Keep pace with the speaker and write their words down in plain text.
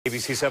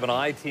ABC7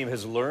 I-Team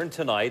has learned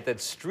tonight that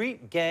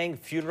street gang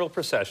funeral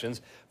processions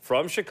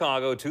from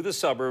Chicago to the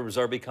suburbs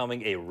are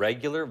becoming a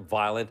regular,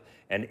 violent,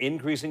 and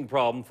increasing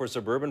problem for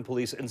suburban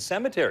police and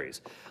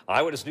cemeteries.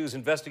 Eyewitness News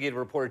investigative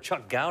reporter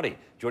Chuck Gowdy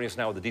joining us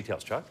now with the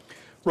details. Chuck?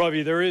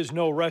 Ravi, there is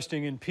no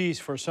resting in peace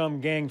for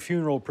some gang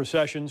funeral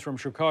processions from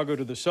Chicago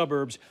to the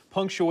suburbs,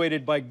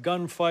 punctuated by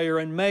gunfire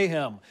and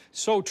mayhem.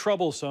 So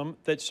troublesome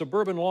that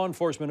suburban law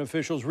enforcement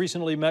officials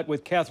recently met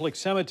with Catholic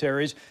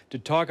cemeteries to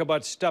talk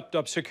about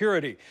stepped-up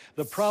security.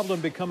 The problem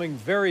becoming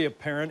very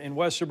apparent in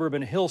West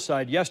Suburban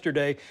Hillside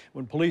yesterday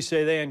when police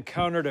say they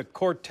encountered a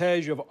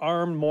cortege of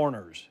armed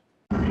mourners.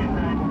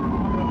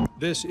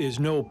 This is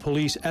no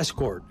police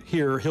escort.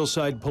 Here,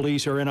 Hillside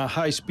police are in a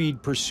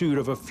high-speed pursuit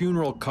of a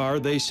funeral car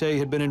they say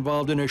had been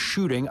involved in a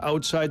shooting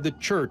outside the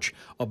church,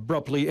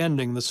 abruptly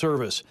ending the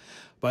service.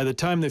 By the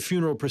time the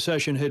funeral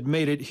procession had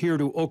made it here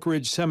to Oak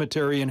Ridge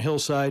Cemetery in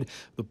Hillside,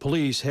 the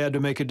police had to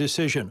make a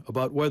decision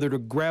about whether to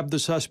grab the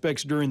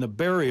suspects during the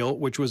burial,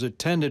 which was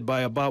attended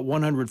by about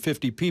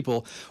 150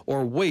 people,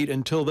 or wait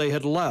until they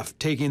had left,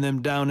 taking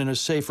them down in a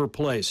safer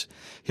place.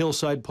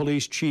 Hillside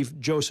Police Chief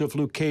Joseph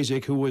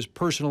Lukasik, who was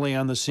personally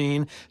on the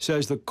scene,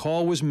 says the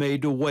call was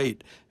made to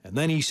wait. And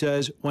then he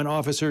says when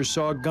officers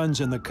saw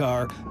guns in the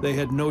car, they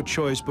had no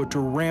choice but to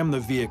ram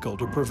the vehicle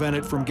to prevent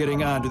it from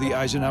getting onto the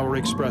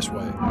Eisenhower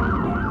Expressway.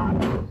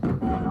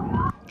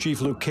 Chief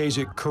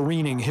Lukasik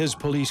careening his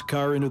police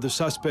car into the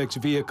suspect's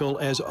vehicle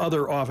as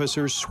other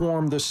officers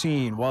swarmed the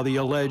scene while the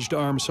alleged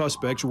armed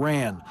suspects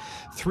ran.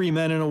 3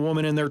 men and a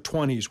woman in their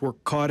 20s were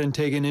caught and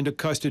taken into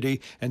custody,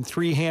 and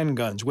 3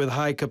 handguns with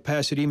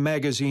high-capacity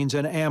magazines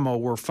and ammo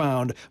were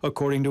found,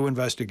 according to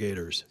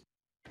investigators.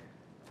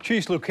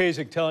 Chief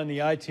Lukasik telling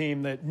the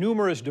I-Team that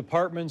numerous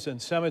departments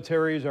and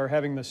cemeteries are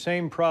having the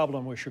same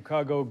problem with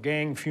Chicago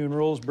gang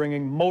funerals,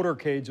 bringing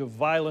motorcades of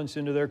violence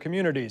into their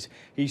communities.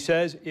 He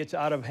says it's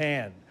out of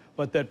hand,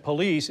 but that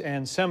police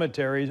and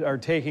cemeteries are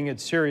taking it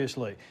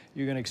seriously.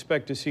 You can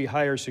expect to see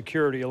higher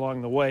security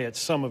along the way at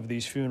some of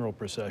these funeral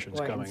processions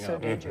coming so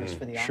up. dangerous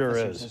for the Sure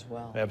officers is. as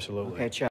well. Absolutely. Okay, Chuck.